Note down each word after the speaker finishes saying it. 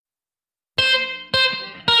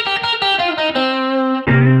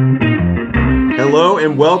Hello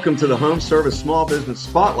and welcome to the Home Service Small Business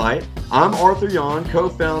Spotlight. I'm Arthur Yon,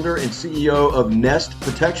 co-founder and CEO of Nest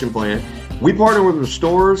Protection Plan. We partner with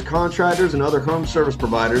restorers, contractors, and other home service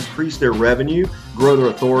providers, increase their revenue, grow their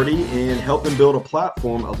authority, and help them build a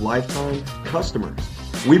platform of lifetime customers.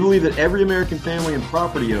 We believe that every American family and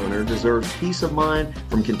property owner deserves peace of mind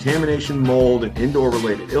from contamination, mold, and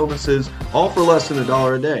indoor-related illnesses, all for less than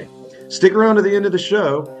 $1 a day. Stick around to the end of the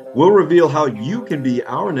show. We'll reveal how you can be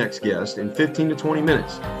our next guest in 15 to 20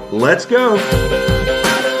 minutes. Let's go.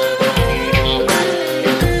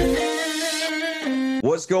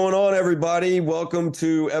 What's going on, everybody? Welcome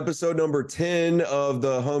to episode number 10 of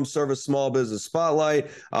the Home Service Small Business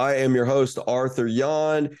Spotlight. I am your host, Arthur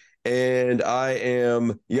Yon, and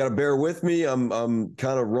you got to bear with me. I'm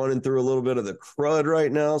kind of running through a little bit of the crud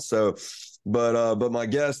right now. But my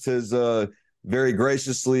guest has very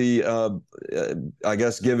graciously, I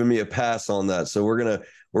guess, given me a pass on that. So we're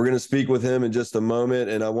gonna speak with him in just a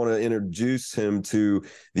moment, and I want to introduce him to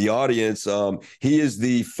the audience. He is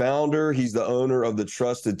the founder. He's the owner of the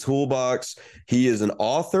Trusted Toolbox. He is an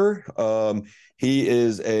author. He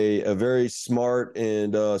is a very smart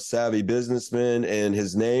and savvy businessman, and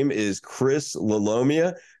his name is Chris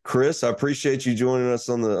Lalomia. Chris, I appreciate you joining us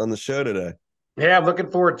on the show today. Yeah, I'm looking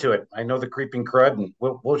forward to it. I know the creeping crud, and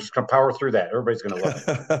we'll just gonna power through that. Everybody's gonna love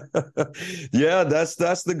it. Yeah,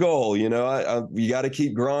 that's the goal. You know, you got to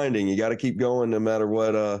keep grinding. You got to keep going, no matter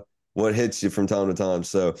what hits you from time to time.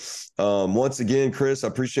 So, once again, Chris, I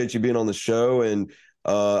appreciate you being on the show, and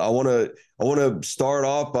I want to start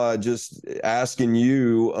off by just asking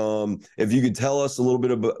you if you could tell us a little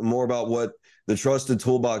bit more about what the Trusted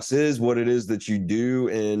Toolbox is, what it is that you do,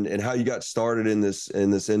 and how you got started in this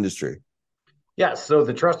industry. Yeah, so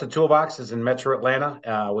the Trusted Toolbox is in Metro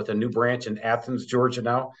Atlanta with a new branch in Athens, Georgia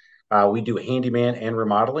now. We do handyman and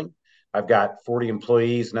remodeling. I've got 40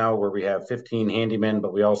 employees now where we have 15 handymen,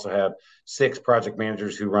 but we also have 6 project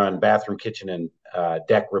managers who run bathroom, kitchen, and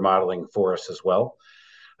deck remodeling for us as well.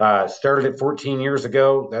 Started it 14 years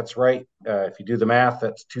ago. That's right. If you do the math,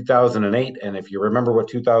 that's 2008. And if you remember what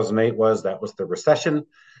 2008 was, that was the recession.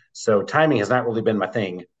 So timing has not really been my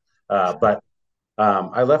thing. But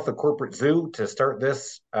I left the corporate zoo to start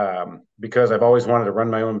this because I've always wanted to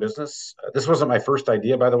run my own business. This wasn't my first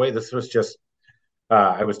idea, by the way. This was just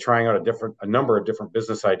I was trying out a number of different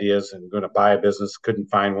business ideas and going to buy a business.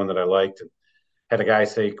 Couldn't find one that I liked. And had a guy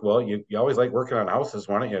say, "Well, you always like working on houses.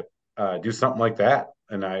 Why don't you do something like that?"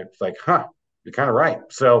 And I was like, "Huh, you're kind of right."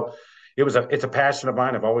 So it's a passion of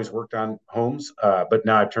mine. I've always worked on homes, but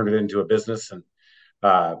now I've turned it into a business,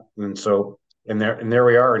 and so. And there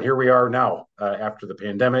we are, and here we are now after the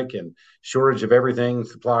pandemic and shortage of everything,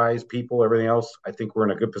 supplies, people, everything else. I think we're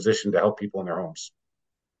in a good position to help people in their homes.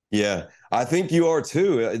 Yeah, I think you are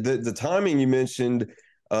too. The timing you mentioned,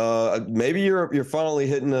 maybe you're finally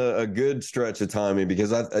hitting a good stretch of timing,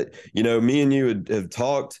 because me and you have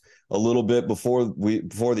talked a little bit before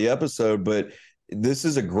the episode, but this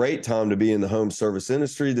is a great time to be in the home service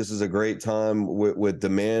industry. This is a great time with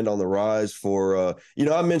demand on the rise for,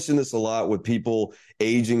 I mentioned this a lot with people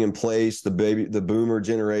aging in place, the boomer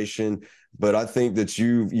generation, but I think that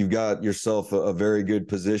you've got yourself a very good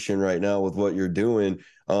position right now with what you're doing.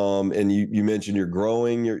 And you mentioned you're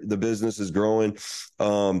growing, the business is growing.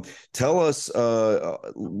 Tell us,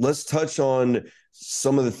 let's touch on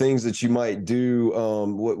some of the things that you might do,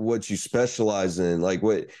 what you specialize in, like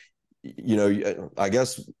I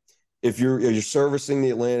guess if you're servicing the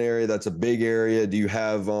Atlanta area, that's a big area. Do you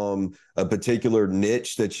have a particular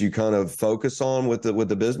niche that you kind of focus on with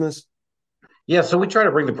the business? Yeah, so we try to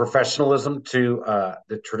bring the professionalism to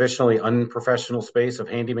the traditionally unprofessional space of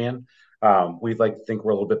handyman. We'd like to think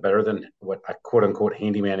we're a little bit better than what a quote unquote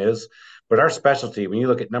handyman is. But our specialty, when you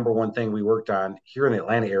look at number one thing we worked on here in the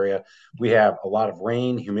Atlanta area, we have a lot of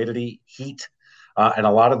rain, humidity, heat. And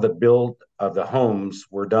a lot of the build of the homes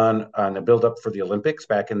were done on the build up for the Olympics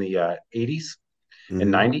back in the 80s and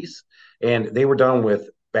 90s. And they were done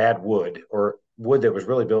with bad wood, or wood that was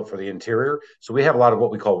really built for the interior. So we have a lot of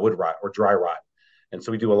what we call wood rot or dry rot. And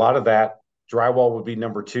so we do a lot of that. Drywall would be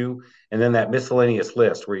number 2. And then that miscellaneous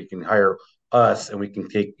list where you can hire us and you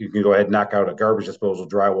can go ahead and knock out a garbage disposal,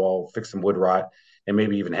 drywall, fix some wood rot, and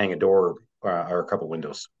maybe even hang a door or a couple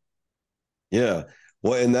windows. Yeah.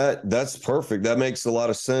 Well, and that's perfect. That makes a lot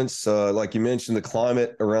of sense. Like you mentioned, the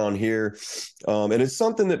climate around here, and it's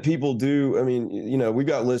something that people do. I mean, we've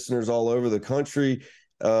got listeners all over the country.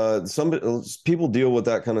 Some people deal with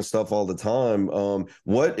that kind of stuff all the time.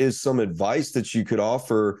 What is some advice that you could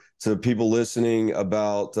offer to people listening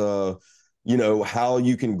about, how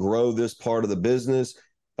you can grow this part of the business?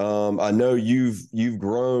 I know you've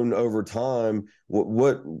grown over time.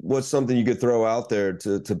 What's something you could throw out there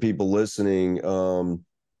to people listening?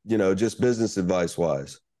 Just business advice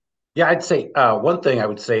wise. Yeah, I'd say one thing I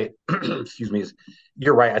would say, excuse me, is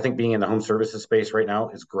you're right. I think being in the home services space right now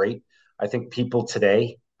is great. I think people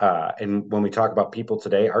today, and when we talk about people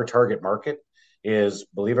today, our target market is,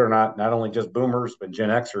 believe it or not, not only just boomers, but Gen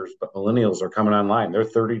Xers, but millennials are coming online. They're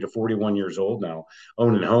 30 to 41 years old now,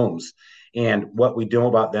 owning homes. And what we know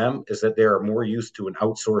about them is that they are more used to an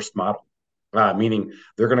outsourced model. Meaning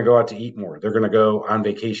they're going to go out to eat more, they're going to go on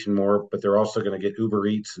vacation more, but they're also going to get Uber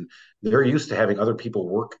Eats, and they're used to having other people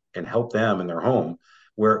work and help them in their home.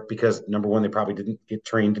 Where because number one, they probably didn't get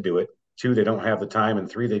trained to do it. Two, they don't have the time,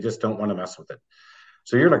 and three, they just don't want to mess with it.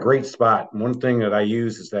 So you're in a great spot. One thing that I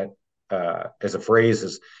use is that as a phrase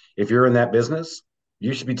is, if you're in that business,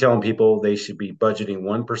 you should be telling people they should be budgeting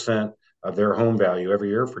 1% of their home value every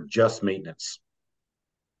year for just maintenance.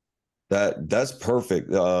 That's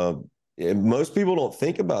perfect. Most people don't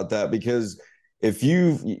think about that because if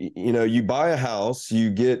you buy a house,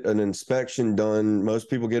 you get an inspection done. Most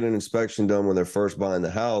people get an inspection done when they're first buying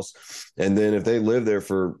the house. And then if they live there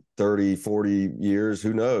for 30, 40 years,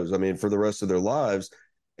 who knows? I mean, for the rest of their lives,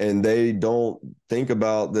 and they don't think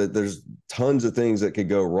about that there's tons of things that could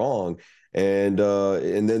go wrong. And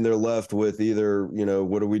then they're left with either,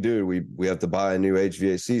 what do we do? We have to buy a new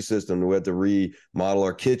HVAC system. We have to remodel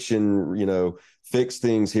our kitchen, fix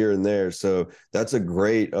things here and there. So that's a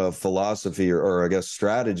great philosophy or I guess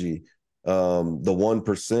strategy. The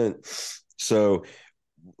 1%. So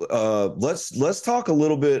let's talk a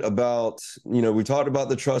little bit about, we talked about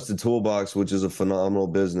the Trusted Toolbox, which is a phenomenal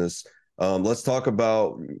business. Let's talk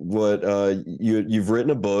about what you've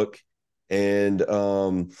written a book. And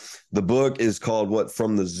the book is called what?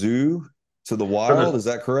 From the Zoo to the Wild. Is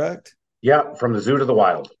that correct? Yeah, from the zoo to the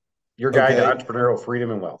wild. Your guide to Okay. entrepreneurial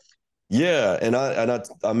freedom and wealth. Yeah, and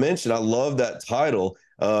I mentioned I love that title.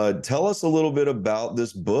 Tell us a little bit about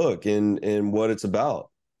this book and what it's about.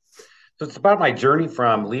 So it's about my journey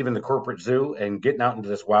from leaving the corporate zoo and getting out into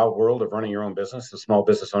this wild world of running your own business, the small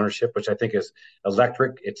business ownership, which I think is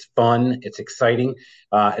electric. It's fun. It's exciting.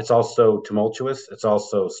 It's also tumultuous. It's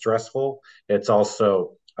also stressful. It's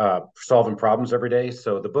also solving problems every day.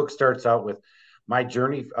 So the book starts out with my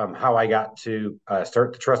journey, how I got to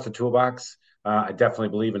start the Trusted Toolbox. I definitely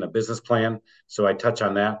believe in a business plan, so I touch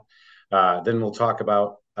on that. Then we'll talk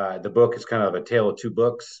about the book is kind of a tale of two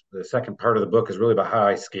books. The second part of the book is really about how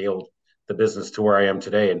I scaled the business to where I am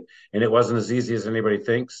today. And it wasn't as easy as anybody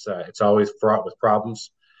thinks. It's always fraught with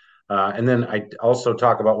problems. And then I also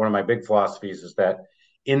talk about one of my big philosophies is that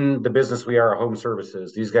in the business we are, home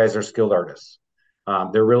services, these guys are skilled artists.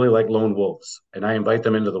 They're really like lone wolves, and I invite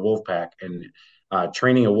them into the wolf pack. And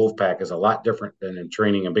training a wolf pack is a lot different than in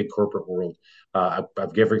training a big corporate world.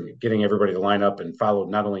 Of getting everybody to line up and follow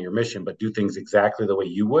not only your mission, but do things exactly the way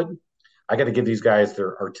you would. I got to give these guys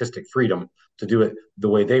their artistic freedom to do it the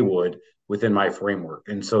way they would within my framework.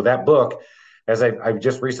 And so that book, as I've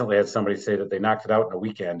just recently had somebody say that they knocked it out in a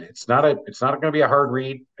weekend. It's not going to be a hard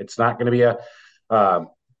read. It's not going to be a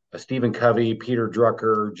Stephen Covey, Peter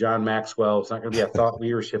Drucker, John Maxwell. It's not going to be a thought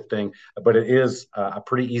leadership thing, but it is a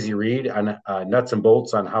pretty easy read on nuts and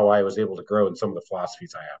bolts on how I was able to grow and some of the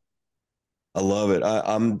philosophies I have. I love it.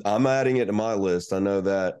 I'm adding it to my list. I know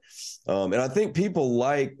that, and I think people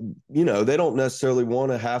they don't necessarily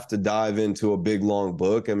want to have to dive into a big long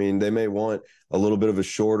book. I mean, they may want a little bit of a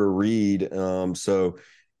shorter read. So,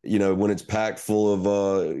 when it's packed full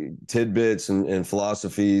of tidbits and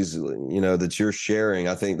philosophies, that you're sharing,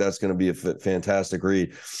 I think that's going to be a fantastic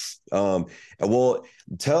read. Well,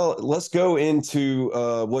 let's go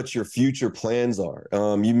into what your future plans are.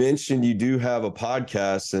 You mentioned you do have a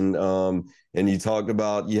podcast, and you talked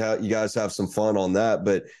about you guys have some fun on that,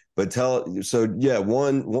 but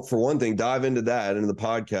for one thing, dive into that into the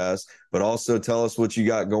podcast, but also tell us what you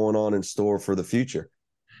got going on in store for the future.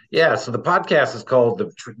 Yeah, so the podcast is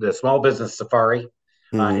called the Small Business Safari. It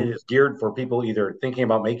Mm-hmm. is geared for people either thinking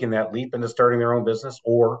about making that leap into starting their own business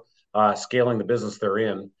or scaling the business they're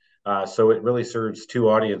in. So it really serves two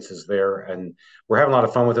audiences there, and we're having a lot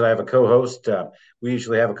of fun with it. I have a co-host. We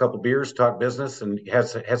usually have a couple beers, talk business, and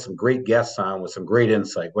has some great guests on with some great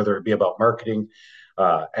insight, whether it be about marketing,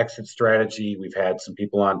 exit strategy. We've had some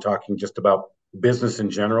people on talking just about business in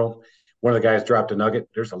general. One of the guys dropped a nugget.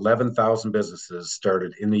 There's 11,000 businesses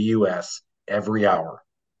started in the U.S. every hour.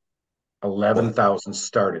 What? 11,000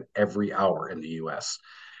 started every hour in the U.S.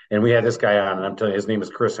 And we had this guy on, and I'm telling you, his name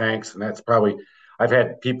is Chris Hanks, and that's probably I've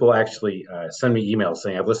had people actually send me emails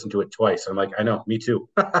saying I've listened to it twice. I'm like, I know, me too.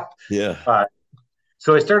 Yeah. uh,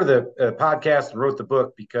 So I started the podcast and wrote the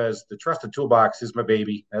book because the Trusted Toolbox is my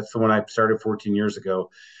baby. That's the one I started 14 years ago.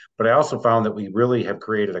 But I also found that we really have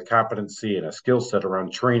created a competency and a skill set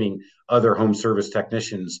around training other home service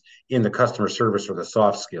technicians in the customer service or the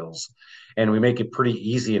soft skills. And we make it pretty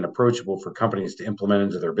easy and approachable for companies to implement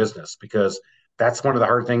into their business because that's one of the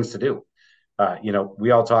hard things to do. We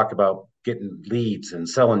all talk about getting leads and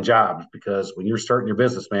selling jobs because when you're starting your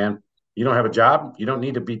business, man, you don't have a job, you don't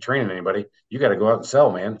need to be training anybody. You got to go out and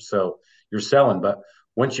sell, man. So you're selling. But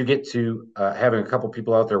once you get to having a couple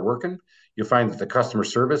people out there working, you'll find that the customer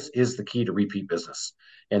service is the key to repeat business.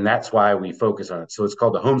 And that's why we focus on it. So it's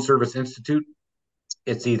called the Home Service Institute.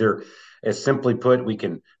 It's either, as simply put, we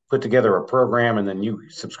can put together a program and then you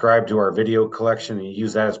subscribe to our video collection and you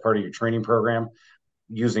use that as part of your training program,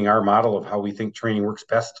 using our model of how we think training works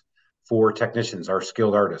best for technicians, our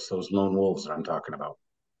skilled artists, those lone wolves that I'm talking about.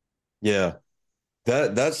 Yeah,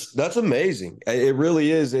 that's amazing. It really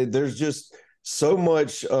is. There's just so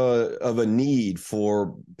much of a need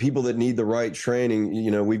for people that need the right training.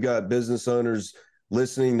 We've got business owners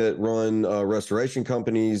listening that run restoration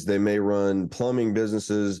companies. They may run plumbing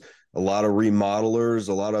businesses, a lot of remodelers,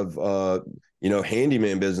 a lot of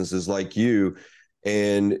handyman businesses like you.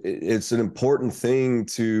 And it's an important thing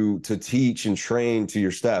to teach and train to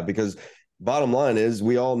your staff, because bottom line is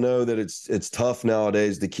we all know that it's tough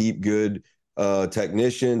nowadays to keep good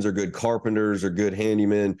technicians or good carpenters or good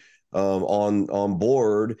handymen on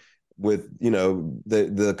board with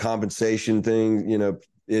the compensation thing,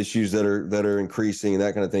 issues that are increasing and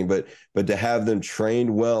that kind of thing. But to have them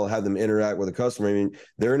trained well, have them interact with the customer, I mean,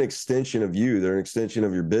 they're an extension of you, they're an extension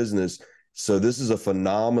of your business. So this is a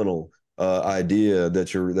phenomenal idea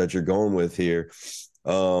that you're going with here.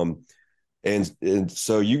 And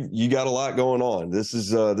so you got a lot going on. This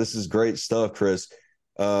is great stuff, Chris.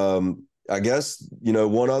 I guess,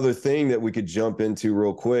 one other thing that we could jump into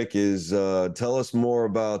real quick is tell us more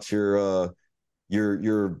about your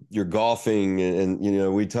golfing,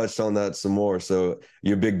 and we touched on that some more. So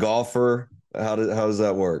you're a big golfer. How does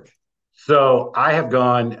that work? So I have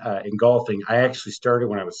gone in golfing. I actually started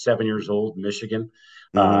when I was 7 years old in Michigan.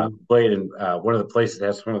 Played in one of the places that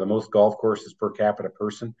has one of the most golf courses per capita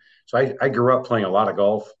person. So I grew up playing a lot of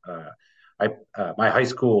golf. My high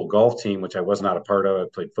school golf team, which I was not a part of, I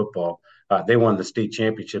played football. They won the state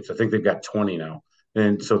championships. I think they've got 20 now.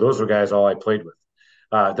 And so those were guys all I played with.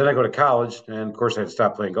 Then I go to college, and of course I had to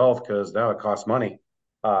stop playing golf because now it costs money.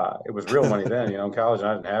 It was real money then, in college, and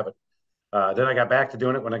I didn't have it. Then I got back to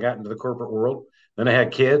doing it when I got into the corporate world. Then I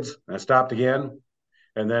had kids, and I stopped again.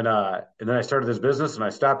 And then I started this business, and I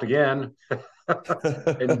stopped again.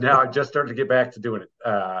 And now I just started to get back to doing it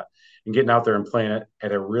and getting out there and playing it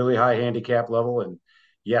at a really high handicap level. And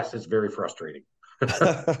yes, it's very frustrating.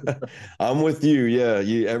 I'm with you.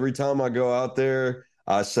 Yeah, every time I go out there,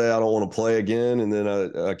 I say I don't want to play again, and then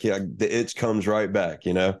the itch comes right back.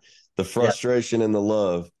 The frustration and the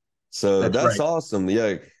love. So that's right. Awesome.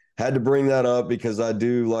 Yeah, had to bring that up because I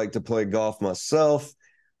do like to play golf myself.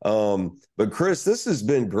 But Chris, this has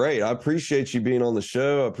been great. I appreciate you being on the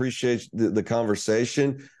show. I appreciate the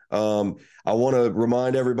conversation. I want to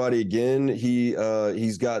remind everybody again,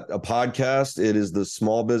 he's got a podcast. It is the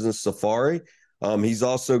Small Business Safari. He's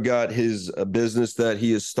also got his business that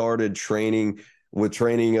he has started training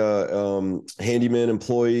handyman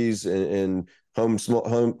employees and home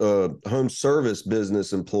service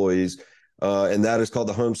business employees. And that is called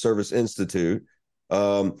the Home Service Institute.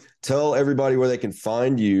 Tell everybody where they can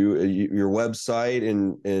find you, your website,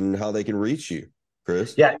 and how they can reach you,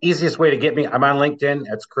 Chris. Yeah, easiest way to get me. I'm on LinkedIn.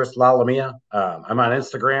 That's Chris Lalomia. I'm on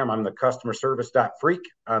Instagram. I'm the customerservice.freak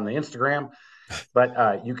on the Instagram.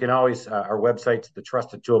 But you can always, our website's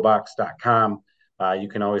thetrustedtoolbox.com. You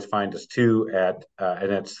can always find us too and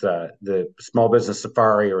it's the Small Business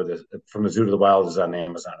Safari, or From the Zoo to the Wild is on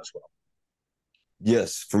Amazon as well.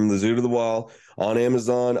 Yes, From the Zoo to the Wild on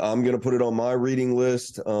Amazon. I'm going to put it on my reading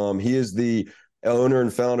list. He is the owner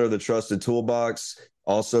and founder of the Trusted Toolbox.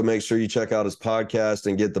 Also, make sure you check out his podcast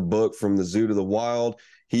and get the book From the Zoo to the Wild.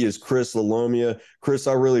 He is Chris Lalomia. Chris,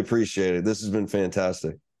 I really appreciate it. This has been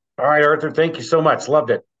fantastic. All right, Arthur. Thank you so much.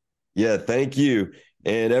 Loved it. Yeah, thank you.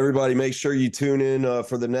 And everybody, make sure you tune in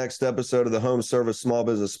for the next episode of the Home Service Small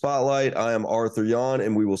Business Spotlight. I am Arthur Yon,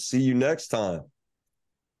 and we will see you next time.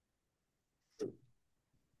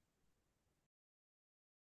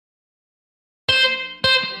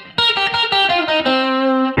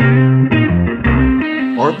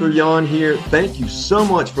 Arthur Yon here. Thank you so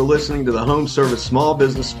much for listening to the Home Service Small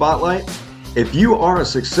Business Spotlight. If you are a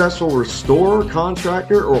successful restorer,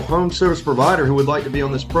 contractor, or home service provider who would like to be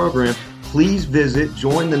on this program, please visit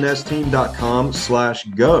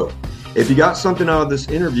jointhenestteam.com/go. If you got something out of this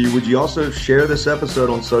interview, would you also share this episode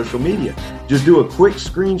on social media? Just do a quick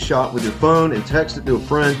screenshot with your phone and text it to a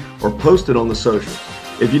friend or post it on the social.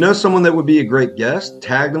 If you know someone that would be a great guest,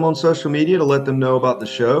 tag them on social media to let them know about the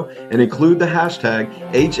show and include the hashtag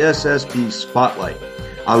HSSB Spotlight.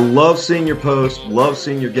 I love seeing your posts, love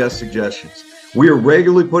seeing your guest suggestions. We are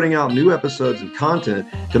regularly putting out new episodes and content.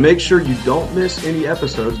 To make sure you don't miss any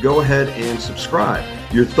episodes, go ahead and subscribe.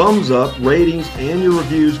 Your thumbs up, ratings, and your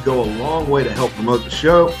reviews go a long way to help promote the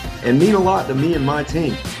show and mean a lot to me and my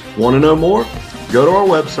team. Want to know more? Go to our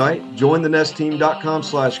website,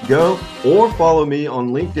 jointhenestteam.com/go, or follow me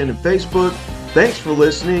on LinkedIn and Facebook. Thanks for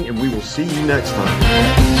listening, and we will see you next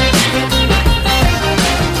time.